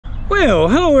Well,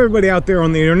 hello everybody out there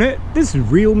on the internet. This is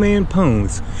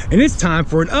RealmanPwns, and it's time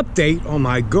for an update on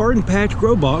my garden patch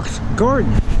Growbox garden.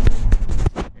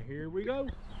 And here we go.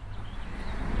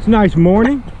 It's a nice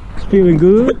morning. It's feeling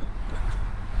good.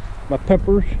 My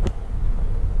peppers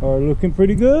are looking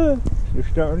pretty good. They're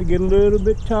starting to get a little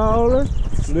bit taller.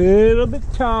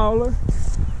 Nothing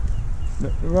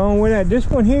wrong with that. This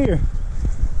one here,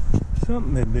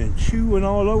 something had been chewing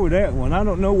all over that one. I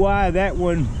don't know why that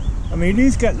one. I mean,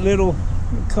 these got a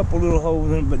couple little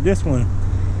holes in it, but this one,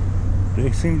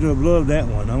 they seem to have loved that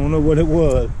one. I don't know what it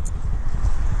was,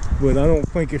 but I don't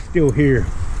think it's still here.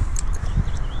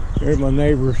 There's my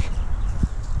neighbors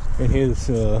and his,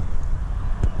 well,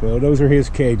 those are his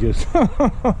cages.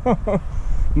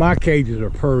 My cages are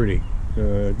pretty.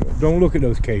 Don't look at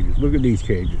those cages. Look at these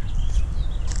cages.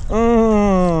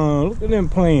 Oh, look at them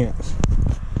plants.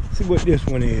 Let's see what this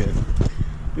one is.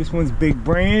 This one's Big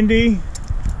Brandy.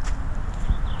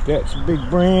 That's Big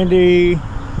Brandy.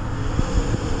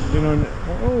 You know,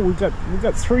 oh, we got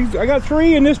three. I got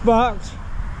three in this box.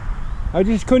 I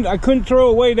couldn't throw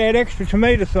away that extra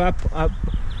tomato, so I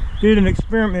did an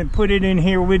experiment, put it in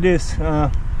here with this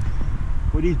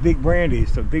with these Big Brandies.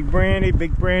 So Big Brandy,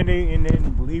 and then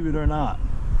believe it or not,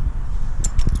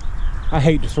 I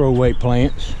hate to throw away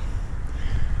plants.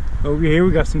 Over here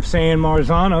we got some San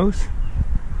Marzanos.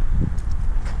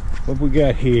 What we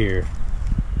got here?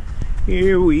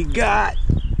 Here we got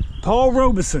Paul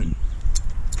Robeson.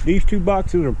 These two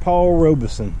boxes are Paul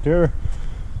Robeson. They're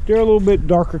a little bit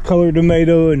darker colored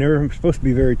tomato, and they're supposed to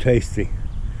be very tasty.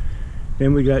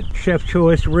 Then we got Chef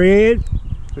Choice Red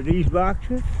for these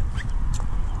boxes.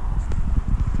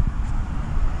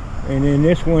 And then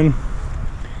this one,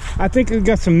 I think it's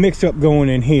got some mix up going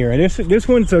in here. And this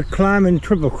one's a climbing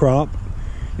triple crop,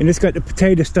 and it's got the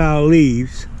potato style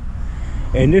leaves.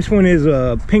 And this one is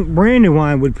a pink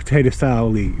brandywine with potato style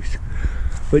leaves.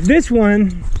 But this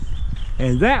one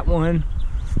and that one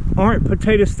aren't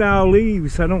potato style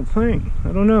leaves, I don't think.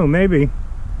 I don't know, maybe.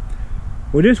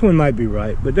 Well, this one might be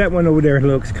right, but that one over there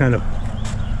looks kind of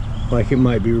like it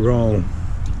might be wrong.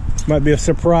 Might be a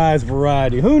surprise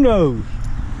variety, who knows?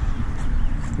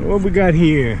 What we got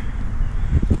here?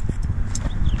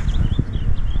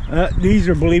 These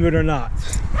are Believe It or Not.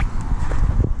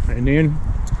 And then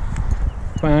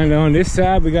find on this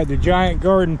side we got the Giant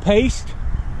Garden Paste,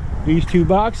 these two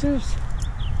boxes.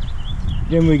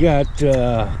 Then we got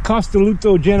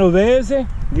Costaluto Genovese,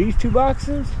 these two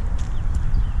boxes.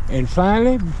 And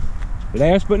finally,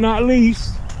 last but not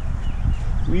least,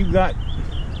 we've got,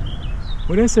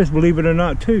 well, that says Believe It or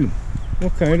Not too.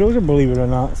 Okay, those are Believe It or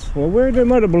Nots. Well, where did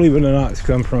them other Believe It or Nots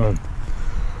come from?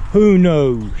 Who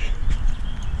knows?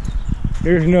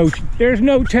 There's no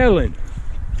telling.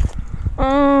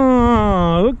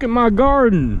 Oh, look at my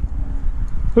garden.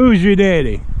 Who's your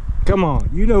daddy? Come on,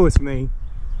 you know it's me.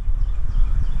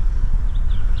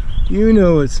 You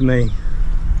know it's me.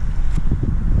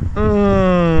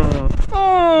 Oh,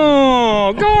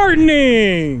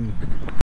 gardening!